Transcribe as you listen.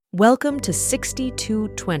Welcome to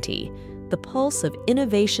 6220, the pulse of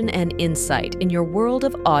innovation and insight in your world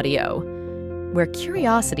of audio, where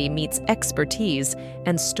curiosity meets expertise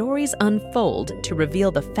and stories unfold to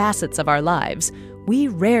reveal the facets of our lives we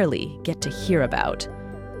rarely get to hear about.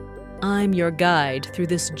 I'm your guide through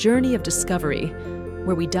this journey of discovery,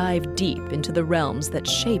 where we dive deep into the realms that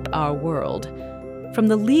shape our world, from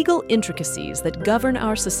the legal intricacies that govern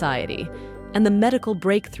our society and the medical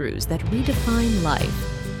breakthroughs that redefine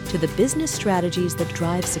life, to the business strategies that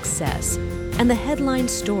drive success and the headline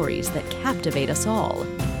stories that captivate us all.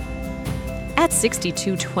 At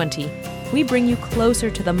 6220, we bring you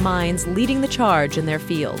closer to the minds leading the charge in their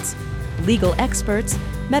fields: legal experts,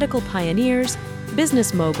 medical pioneers,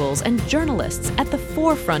 business moguls, and journalists at the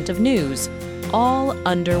forefront of news, all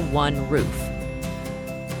under one roof.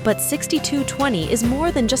 But 6220 is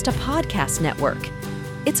more than just a podcast network.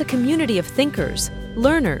 It's a community of thinkers,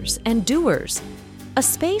 learners, and doers. A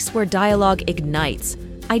space where dialogue ignites,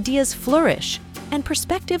 ideas flourish, and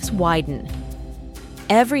perspectives widen.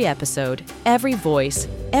 Every episode, every voice,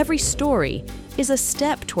 every story is a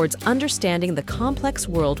step towards understanding the complex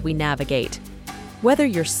world we navigate. Whether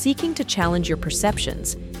you're seeking to challenge your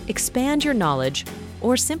perceptions, expand your knowledge,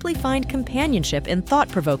 or simply find companionship in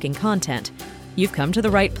thought-provoking content, you've come to the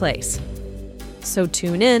right place. So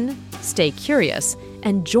tune in, stay curious,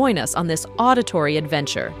 and join us on this auditory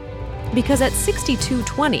adventure. Because at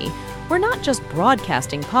 6220, we're not just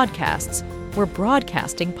broadcasting podcasts, we're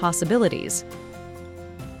broadcasting possibilities.